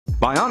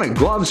Bionic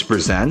Gloves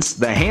presents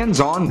the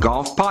Hands-On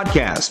Golf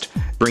Podcast,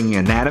 bringing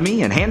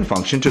anatomy and hand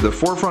function to the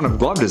forefront of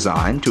glove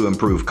design to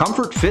improve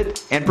comfort,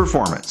 fit, and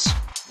performance.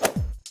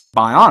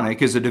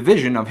 Bionic is a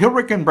division of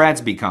Hilrich &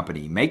 Bradsby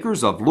Company,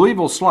 makers of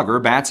Louisville Slugger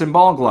bats and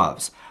ball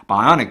gloves.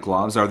 Bionic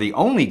gloves are the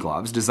only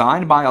gloves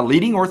designed by a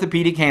leading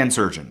orthopedic hand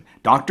surgeon,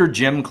 Dr.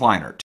 Jim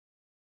Kleinert.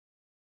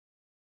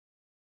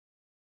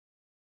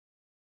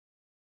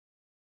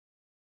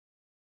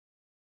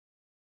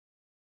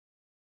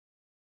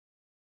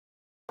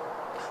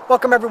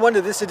 Welcome everyone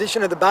to this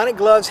edition of the Bionic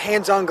Gloves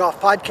Hands-On Golf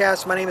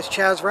Podcast. My name is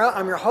Chaz Rao.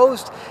 I'm your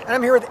host, and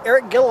I'm here with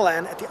Eric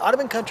Gilliland at the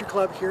Audubon Country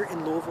Club here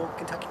in Louisville,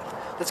 Kentucky.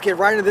 Let's get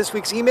right into this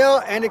week's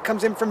email, and it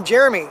comes in from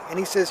Jeremy, and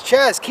he says,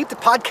 Chaz, keep the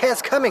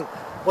podcast coming.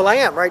 Well, I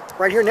am, right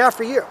here now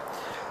for you.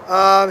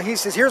 He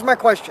says, here's my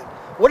question.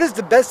 What is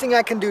the best thing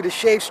I can do to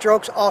shave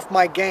strokes off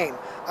my game?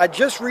 I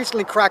just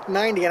recently cracked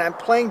 90, and I'm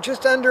playing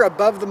just under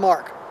above the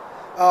mark.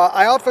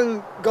 I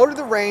often go to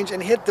the range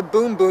and hit the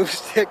boom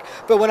stick,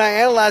 but when I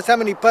analyze how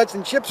many putts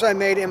and chips I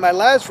made in my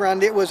last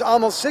round, it was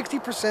almost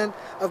 60%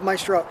 of my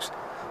strokes.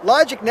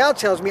 Logic now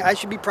tells me I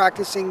should be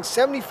practicing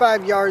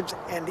 75 yards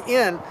and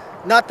in,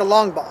 not the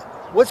long ball.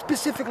 What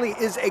specifically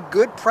is a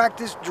good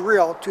practice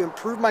drill to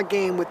improve my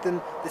game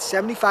within the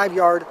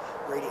 75-yard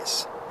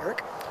radius?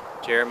 Eric?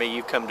 Jeremy,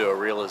 you've come to a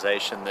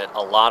realization that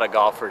a lot of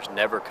golfers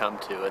never come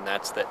to, and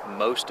that's that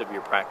most of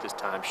your practice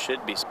time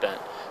should be spent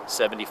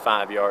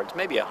 75 yards,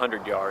 maybe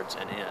 100 yards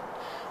and in.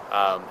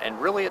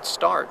 And really it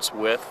starts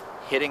with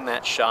hitting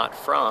that shot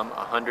from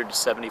 100 to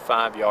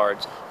 75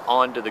 yards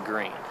onto the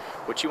green.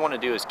 What you want to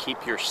do is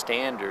keep your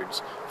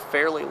standards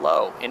fairly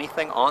low.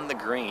 Anything on the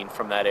green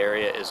from that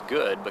area is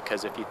good,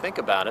 because if you think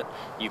about it,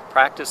 you've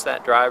practiced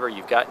that driver,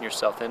 you've gotten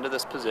yourself into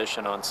this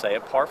position on, say, a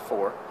par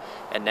 4,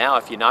 and now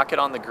if you knock it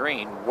on the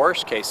green,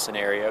 worst case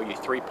scenario, you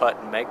 3-putt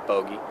and make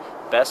bogey.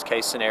 Best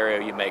case scenario,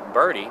 you make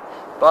birdie,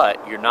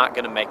 but you're not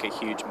going to make a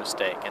huge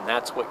mistake, and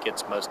that's what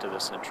gets most of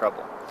us in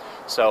trouble.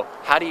 So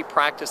how do you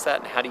practice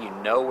that, and how do you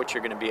know what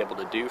you're going to be able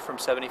to do from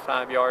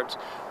 75 yards?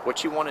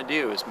 What you want to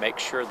do is make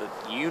sure that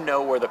you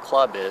know where the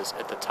club is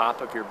at the top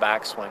of your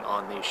backswing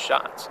on these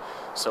shots.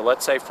 So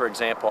let's say, for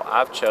example,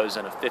 I've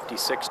chosen a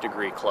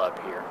 56-degree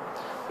club here,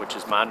 which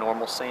is my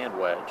normal sand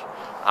wedge.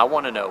 I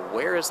want to know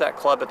where is that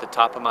club at the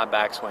top of my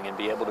backswing and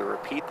be able to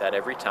repeat that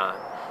every time,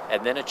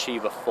 and then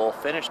achieve a full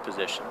finish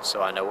position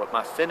so I know what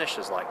my finish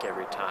is like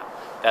every time.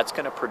 That's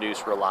going to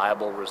produce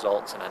reliable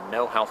results, and I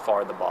know how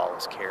far the ball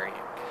is carrying.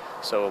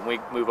 So when we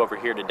move over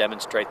here to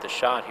demonstrate the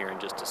shot here in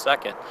just a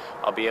second,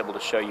 I'll be able to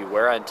show you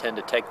where I intend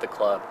to take the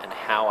club and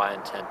how I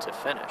intend to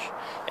finish.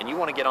 And you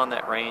want to get on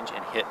that range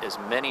and hit as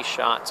many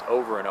shots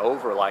over and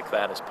over like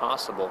that as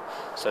possible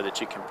so that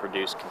you can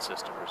produce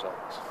consistent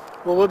results.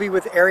 Well, we'll be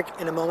with Eric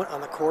in a moment on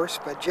the course,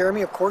 but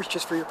Jeremy, of course,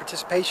 just for your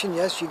participation,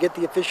 yes, you get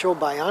the official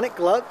Bionic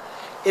glove.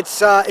 It's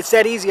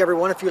that easy,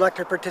 everyone, if you'd like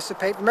to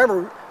participate.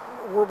 Remember,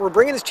 we're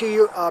bringing this to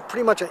you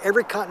pretty much on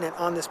every continent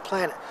on this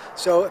planet.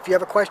 So if you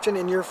have a question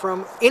and you're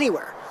from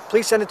anywhere,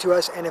 please send it to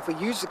us, and if we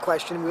use the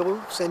question, we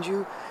will send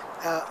you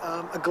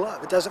a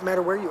glove. It doesn't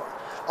matter where you are.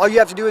 All you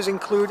have to do is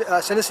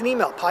send us an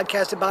email,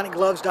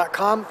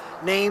 podcast@bionicgloves.com,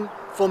 name,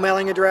 full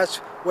mailing address,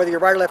 whether you're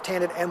right or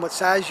left-handed, and what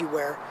size you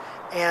wear.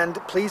 And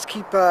please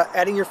keep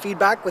adding your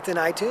feedback within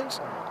iTunes,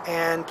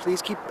 and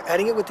please keep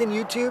adding it within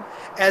YouTube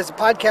as the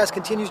podcast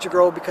continues to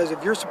grow. Because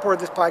of your support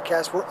of this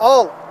podcast, we're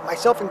all,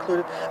 myself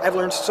included, I've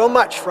learned so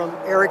much from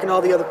Eric and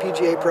all the other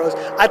PGA pros.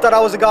 I thought I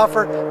was a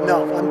golfer.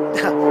 No,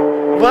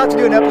 we'll have to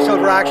do an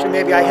episode where actually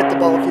maybe I hit the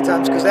ball a few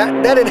times, because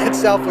that in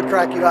itself would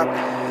crack you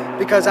up,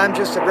 because I'm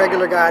just a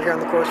regular guy out here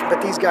on the course,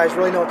 but these guys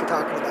really know what they're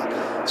talking about.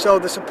 So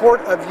the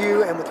support of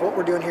you and with what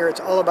we're doing here,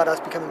 it's all about us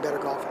becoming better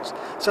golfers.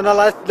 So now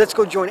let's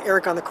go join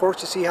Eric on the course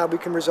to see how we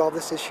can resolve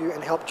this issue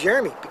and help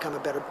Jeremy become a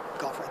better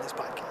golfer in this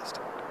podcast.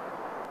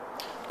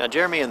 Now,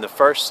 Jeremy, in the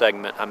first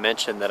segment, I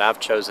mentioned that I've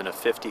chosen a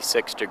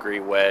 56-degree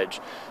wedge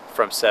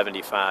from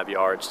 75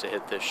 yards to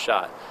hit this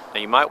shot.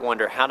 Now, you might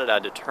wonder, how did I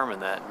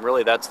determine that? And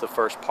really, that's the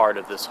first part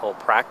of this whole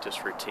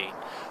practice routine.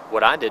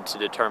 What I did to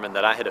determine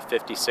that I hit a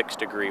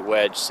 56-degree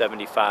wedge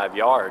 75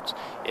 yards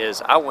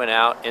is I went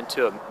out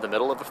into the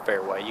middle of a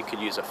fairway. You could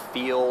use a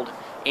field,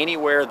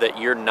 anywhere that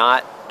you're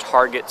not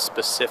target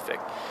specific,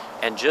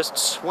 and just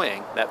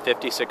swing that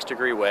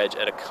 56-degree wedge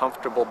at a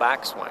comfortable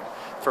backswing.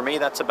 For me,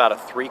 that's about a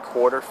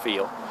 3/4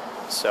 feel.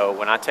 So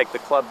when I take the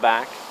club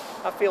back,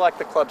 I feel like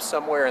the club's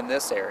somewhere in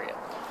this area.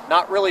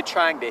 Not really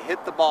trying to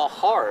hit the ball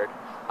hard,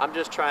 I'm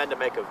just trying to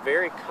make a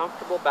very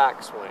comfortable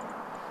backswing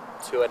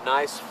to a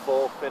nice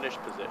full finish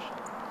position.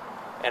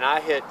 And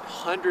I hit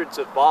hundreds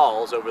of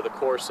balls over the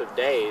course of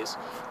days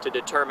to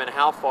determine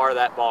how far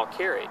that ball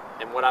carried.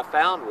 And what I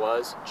found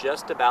was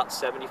just about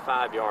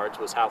 75 yards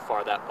was how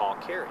far that ball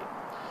carried.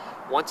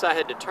 Once I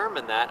had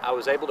determined that, I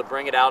was able to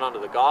bring it out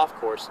onto the golf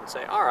course and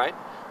say, all right,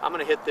 I'm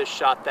going to hit this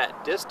shot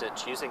that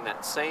distance using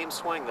that same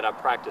swing that I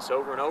practice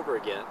over and over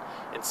again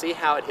and see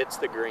how it hits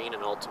the green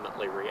and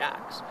ultimately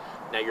reacts.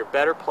 Now, you're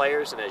better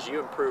players, and as you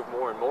improve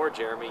more and more,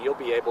 Jeremy, you'll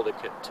be able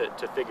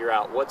to figure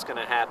out what's going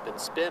to happen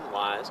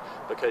spin-wise,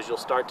 because you'll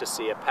start to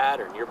see a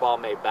pattern. Your ball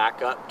may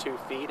back up 2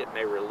 feet, it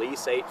may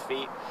release 8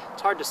 feet.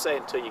 It's hard to say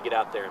until you get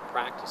out there and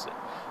practice it.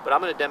 But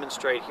I'm going to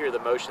demonstrate here the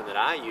motion that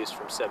I use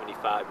from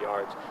 75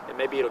 yards, and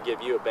maybe it'll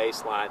give you a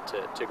baseline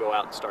to go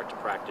out and start to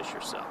practice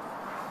yourself.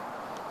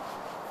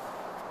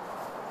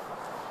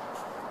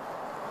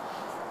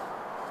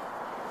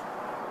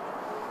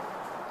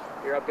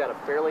 Here I've got a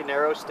fairly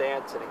narrow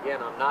stance, and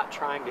again, I'm not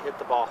trying to hit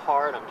the ball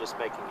hard, I'm just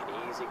making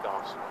an easy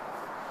golf swing.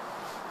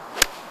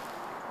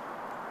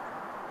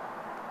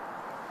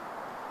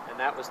 And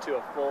that was to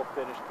a full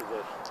finished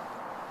position.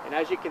 And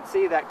as you can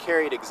see, that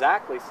carried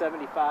exactly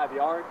 75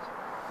 yards.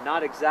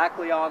 Not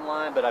exactly on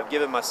line, but I've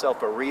given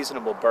myself a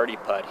reasonable birdie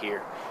putt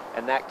here,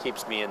 and that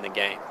keeps me in the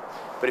game.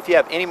 But if you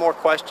have any more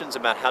questions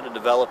about how to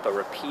develop a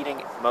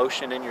repeating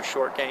motion in your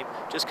short game,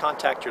 just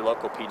contact your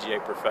local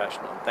PGA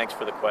professional. And thanks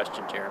for the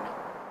question, Jeremy.